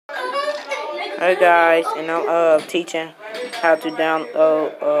Hey guys, and I'm teaching how to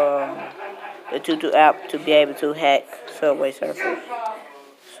download the Tutu app to be able to hack Subway Surfers.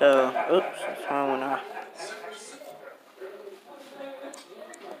 So, oops, that's wrong one off.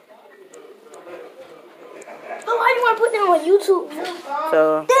 Oh, why you want to put that on YouTube?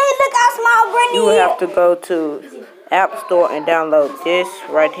 So, Dang, look how small Granny you will have to go to App Store and download this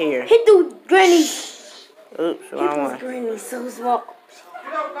right here. Hit the Granny. Oops, wrong one. Granny so small.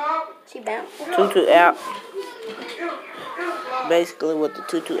 She bounced. Tutu app. Basically, what the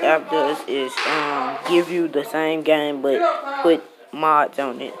Tutu app does is give you the same game but put mods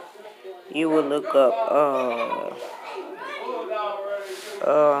on it. You will look up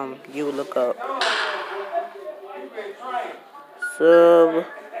Subway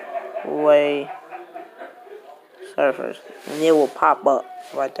Surfers, and it will pop up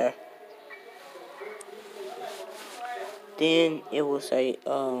right there. Then it will say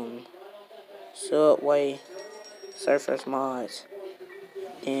Subway Surfers mods.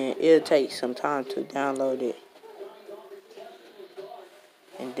 Then it'll take some time to download it,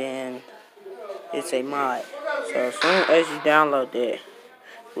 and then it's a mod. So as soon as you download that,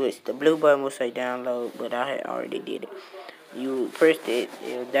 which the blue button will say download, but I had already did it. You pressed it,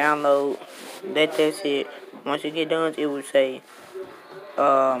 it'll download. That's it. Once you get done, it will say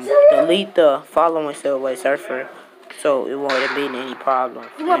delete the following Subway Surfer, so it won't be any problem.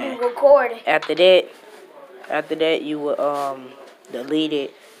 You want me to record it? After that, you will delete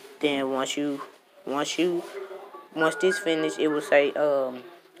it. Then once this finished, it will say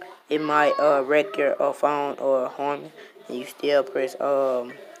it might wreck your phone or harm it, and you still press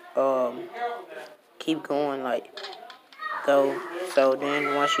keep going, like go. So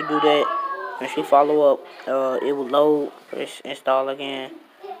then once you do that, once you follow up, it will load, press install again,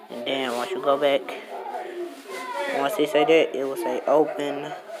 and then once you go back, once it say that, it will say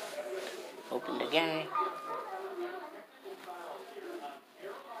open the game.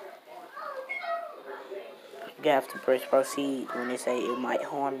 You have to press proceed when they say it might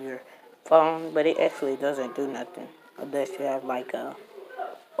harm your phone, but it actually doesn't do nothing unless you have like a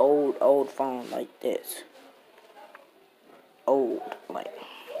old phone like this. Old, like,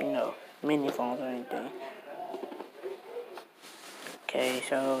 mini phones or anything. Okay,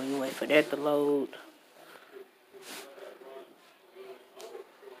 so you wait for that to load.